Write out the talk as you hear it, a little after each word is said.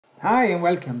Hi and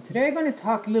welcome. Today I'm going to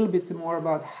talk a little bit more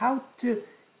about how to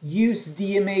use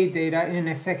DMA data in an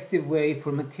effective way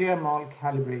for material model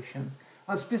calibrations.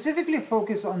 I'll specifically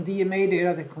focus on DMA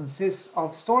data that consists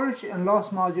of storage and loss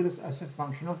modulus as a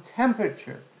function of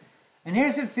temperature. And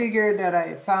here's a figure that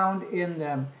I found in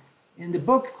the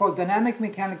book called Dynamic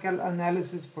Mechanical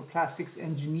Analysis for Plastics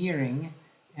Engineering.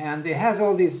 And it has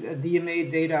all these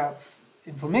DMA data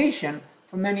information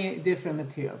for many different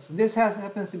materials. This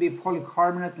happens to be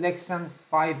polycarbonate Lexan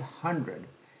 500.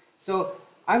 So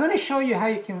I'm going to show you how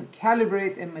you can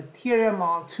calibrate a material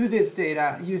model to this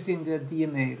data using the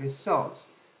DMA results.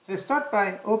 So I start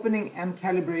by opening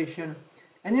Calibration,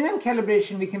 and in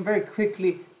Calibration we can very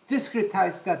quickly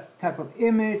discretize that type of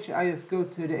image. I just go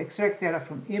to the extract data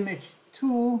from image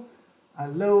tool, I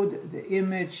load the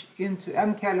image into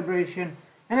Calibration,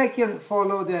 and I can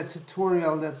follow the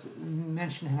tutorial that's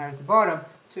mentioned here at the bottom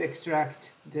to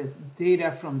extract the data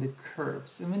from the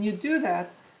curves. And when you do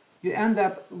that, you end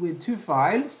up with two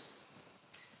files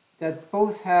that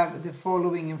both have the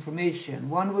following information.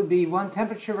 One would be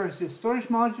temperature versus storage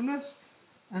modulus,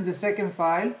 and the second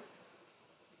file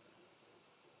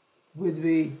would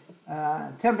be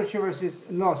temperature versus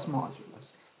loss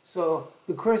modulus. So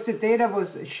because the data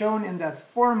was shown in that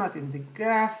format in the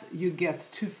graph, you get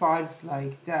two files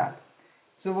like that.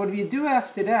 So what we do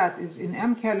after that is in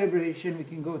Calibration we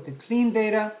can go to clean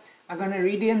data. I'm going to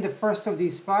read in the first of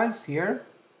these files here.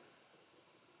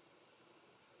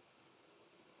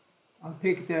 I'll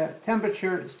pick the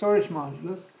temperature storage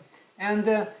modulus, and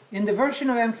in the version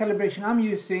of Calibration I'm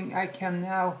using, I can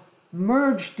now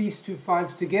merge these two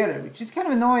files together, which is kind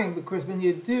of annoying because when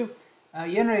you do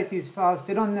generate these files,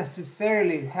 they don't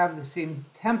necessarily have the same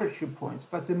temperature points,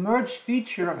 but the merge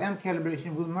feature of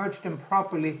Calibration will merge them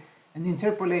properly and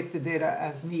interpolate the data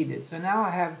as needed. So now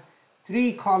I have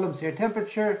three columns here: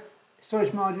 temperature,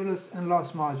 storage modulus, and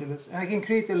loss modulus, and I can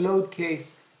create a load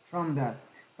case from that.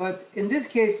 But in this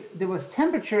case there was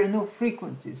temperature and no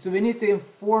frequency, so we need to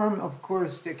inform, of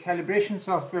course, the calibration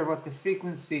software what the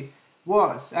frequency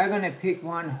was. I'm going to pick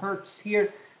 1 hertz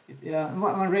here,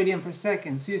 1 radian per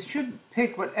second. So you should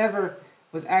pick whatever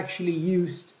was actually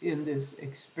used in this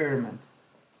experiment.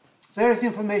 So here's the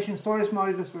information: storage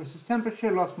modulus versus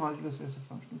temperature, loss modulus as a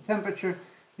function of temperature.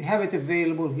 We have it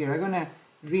available here. I'm going to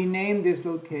rename this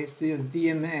load case to just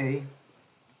DMA.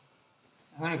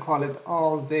 I'm going to call it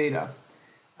all data.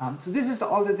 So this is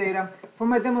all the data. For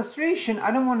my demonstration,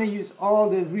 I don't want to use all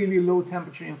the really low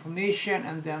temperature information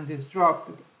and then this drop.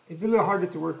 It's a little harder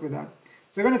to work with that.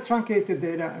 So I'm going to truncate the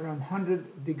data around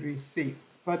 100 degrees C.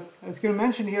 But I was going to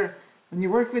mention here, when you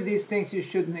work with these things, you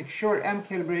should make sure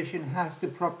Calibration has the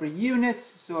proper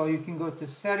units. So you can go to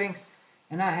settings,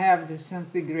 and I have the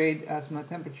centigrade as my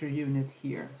temperature unit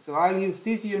here. So I'll use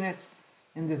these units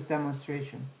in this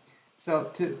demonstration.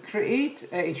 So to create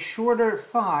a shorter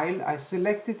file, I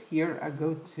select it here. I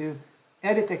go to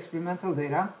Edit Experimental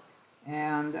Data,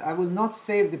 and I will not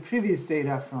save the previous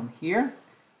data from here.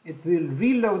 It will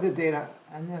reload the data,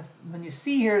 and when you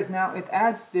see here now, it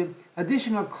adds the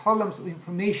additional columns of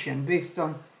information based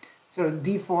on sort of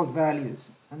default values,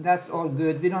 and that's all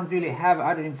good. We don't really have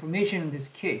other information in this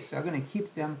case, so I'm going to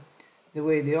keep them the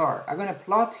way they are. I'm going to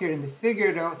plot here in the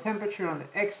figure though temperature on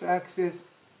the x-axis,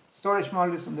 storage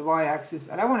modulus on the y-axis,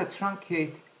 and I want to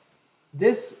truncate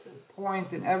this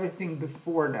point and everything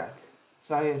before that.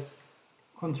 So I just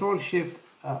Control Shift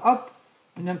up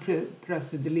and then press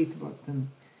the delete button.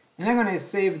 And I'm going to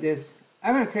save this.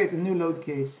 I'm going to create a new load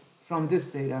case from this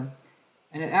data.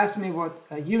 And it asks me what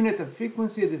a unit of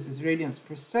frequency. This is radians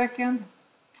per second.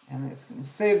 And it's going to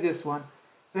save this one.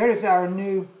 So here is our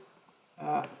new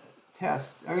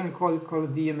test. I'm going to call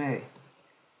it DMA.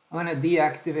 I'm going to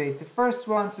deactivate the first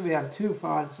one. So we have two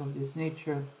files of this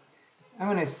nature. I'm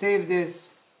going to save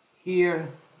this here,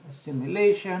 a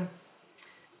simulation.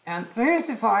 And so here's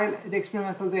the file, the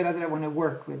experimental data that I want to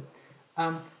work with.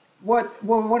 What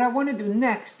I want to do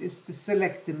next is to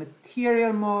select the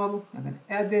material model. I'm going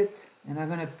to edit, and I'm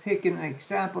going to pick an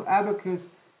example: abacus,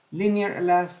 linear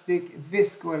elastic,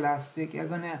 viscoelastic. I'm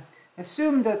going to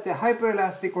assume that the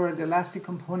hyperelastic or the elastic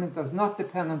component does not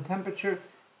depend on temperature,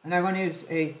 and I'm going to use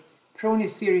a Prony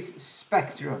series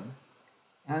spectrum.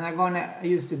 And I'm going to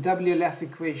use the WLF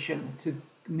equation to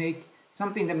make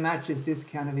something that matches this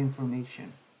kind of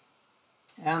information.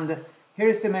 And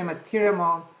here's my material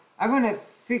model. I'm going to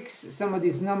fix some of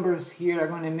these numbers here. I'm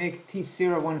going to make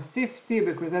T0 150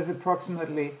 because that's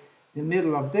approximately the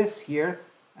middle of this here.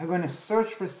 I'm going to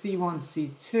search for C1,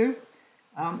 C2.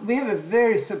 We have a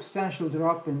very substantial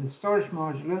drop in the storage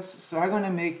modulus, so I'm going to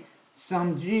make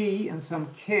some G and some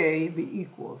K be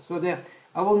equal. So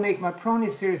I will make my Prony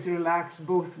series relax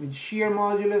both with shear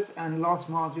modulus and loss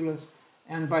modulus,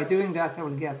 and by doing that I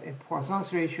will get a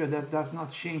Poisson's ratio that does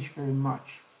not change very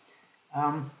much.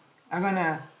 I'm going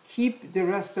to keep the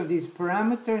rest of these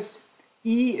parameters.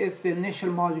 E is the initial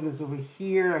modulus over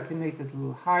here. I can make that a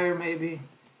little higher maybe.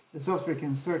 The software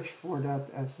can search for that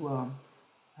as well.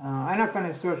 I'm not going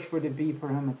to search for the B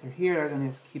parameter here. I'm going to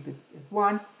just keep it at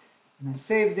 1. And I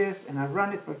save this and I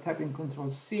run it by tapping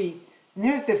Ctrl C. And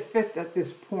here's the fit at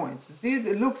this point. So see,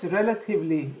 it looks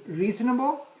relatively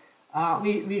reasonable.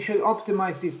 We should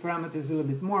optimize these parameters a little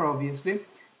bit more, obviously.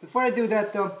 Before I do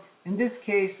that though, in this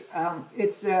case,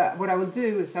 what I will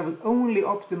do is I will only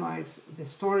optimize the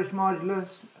storage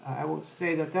modulus. I will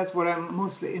say that that's what I'm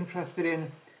mostly interested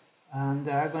in. And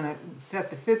I'm going to set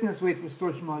the fitness weight for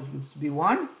storage modulus to be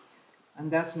 1.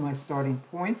 And that's my starting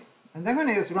point. And I'm going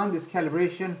to just run this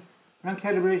calibration. Run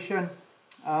calibration.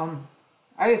 I'm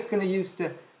just going to use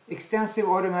the extensive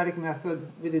automatic method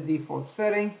with the default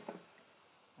setting.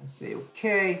 I say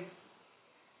OK.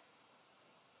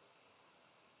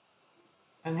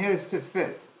 And here's the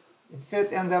fit. The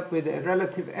fit ends up with a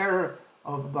relative error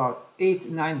of about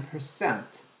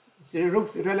 8–9%. So it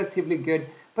looks relatively good,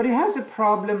 but it has a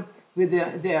problem with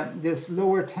this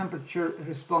lower temperature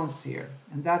response here,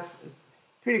 and that's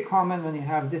pretty common when you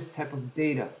have this type of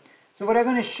data. So what I'm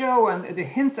going to show, and the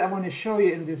hint I want to show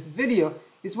you in this video,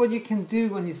 is what you can do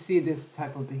when you see this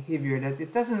type of behavior, that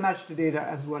it doesn't match the data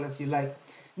as well as you like.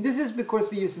 And this is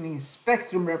because we're using a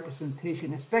spectrum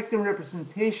representation. A spectrum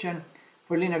representation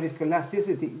for linear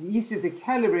viscoelasticity is easy to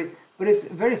calibrate, but it's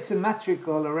very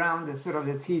symmetrical around the sort of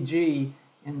the TG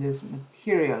in this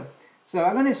material. So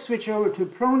I'm going to switch over to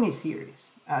Prony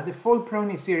series, the full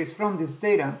Prony series from this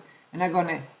data, and I'm going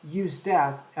to use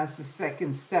that as the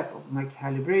second step of my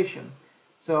calibration.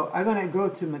 So I'm going to go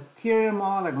to material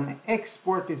mol, I'm going to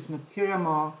export this material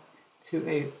mol to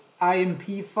a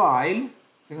IMP file.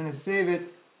 So I'm going to save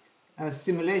it as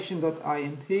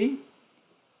simulation.imp,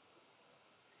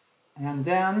 and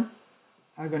then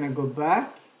I'm going to go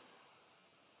back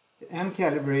to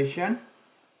calibration,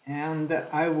 and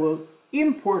I will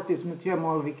import this material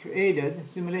model we created,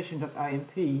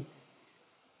 simulation.imp,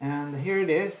 and here it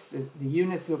is. The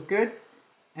units look good,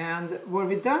 and what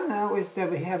we've done now is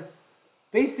that we have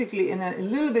basically, in a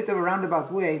little bit of a roundabout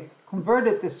way,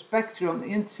 converted the spectrum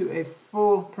into a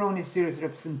full Prony series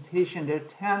representation. There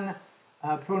are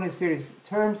 10 Prony series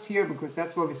terms here because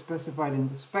that's what we specified in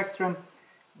the spectrum.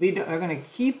 We are going to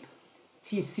keep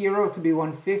T0 to be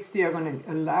 150. I'm going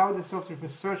to allow the software to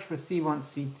search for C1,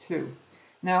 C2.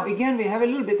 Now again, we have a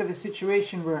little bit of a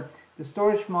situation where the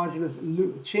storage modulus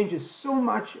changes so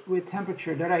much with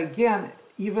temperature that again,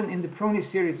 even in the Prony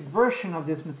series version of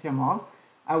this material model,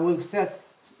 I will set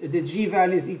the G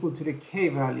values equal to the K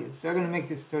values. So I'm going to make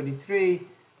this 33,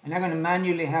 and I'm going to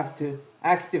manually have to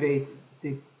activate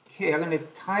the K. I'm going to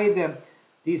tie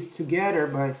these together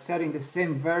by setting the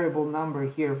same variable number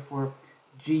here for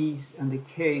G's and the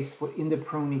K's in the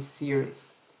Prony series.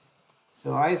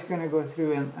 So I'm just going to go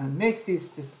through and make these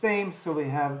the same, so we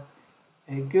have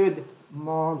a good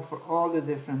model for all the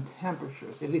different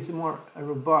temperatures, at least more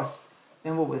robust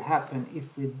than what would happen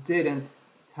if we didn't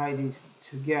tie these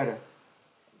together.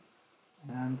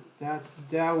 And that's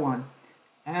that one.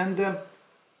 And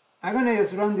I'm going to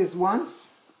just run this once.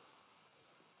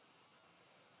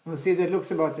 We'll see that it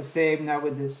looks about the same now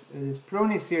with this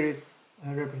Prony series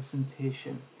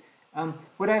representation.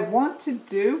 What I want to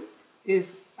do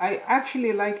is I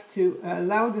actually like to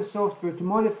allow the software to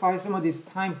modify some of these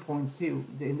time points too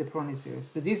in the Prony series.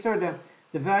 So these are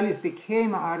the values that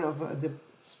came out of the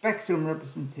spectrum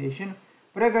representation,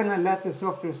 but I'm going to let the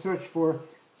software search for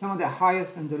some of the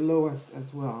highest and the lowest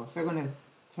as well. So I'm going to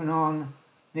turn on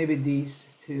maybe these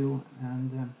two,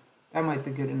 and that might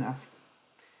be good enough.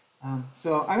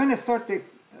 So I'm going to start the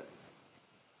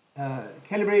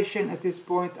calibration at this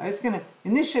point.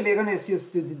 Initially I'm going to use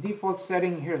the default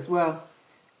setting here as well.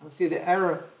 I'll see the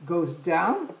error goes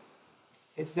down.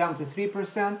 It's down to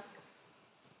 3%.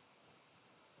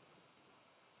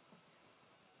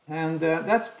 And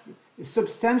that's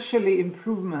substantial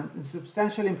improvement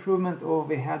over what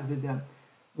we had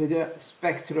with the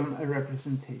spectrum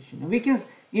representation. And we can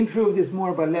improve this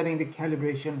more by letting the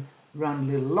calibration run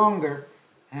a little longer.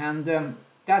 And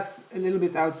that's a little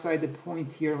bit outside the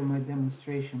point here of my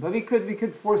demonstration. But we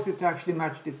could force it to actually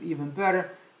match this even better.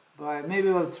 But maybe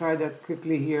we'll try that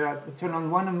quickly here. I'll turn on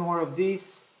one or more of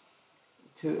these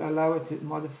to allow it to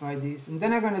modify these. And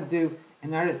then I'm going to do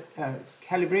another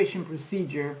calibration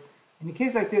procedure. In a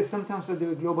case like this, sometimes I'll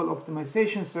do a global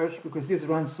optimization search because this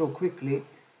runs so quickly.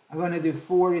 I'm going to do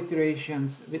 4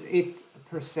 iterations with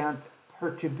 8%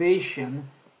 perturbation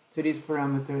to these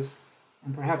parameters,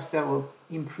 and perhaps that will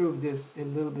improve this a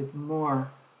little bit more.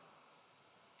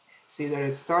 See that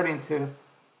it's starting to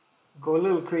go a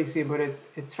little crazy, but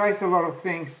it tries a lot of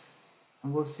things,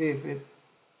 and we'll see if it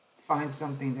finds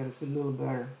something that is a little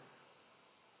better.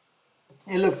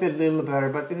 It looks a little better,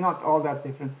 but not all that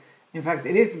different. In fact,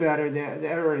 it is better. The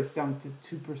error is down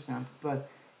to 2%, but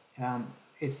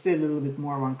it's still a little bit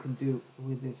more one could do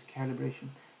with this calibration.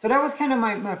 So that was kind of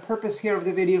my purpose here of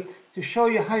the video, to show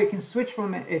you how you can switch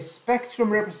from a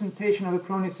spectrum representation of a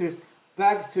Prony series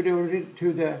back to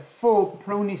the full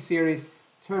Prony series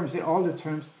terms, all the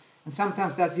terms. And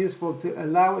sometimes that's useful to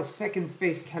allow a second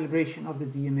phase calibration of the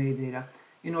DMA data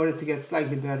in order to get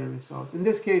slightly better results. In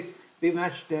this case, we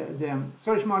matched the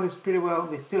storage modulus pretty well.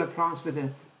 We still have problems with the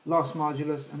loss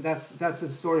modulus, and that's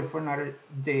a story for another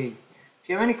day. If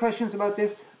you have any questions about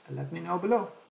this, let me know below.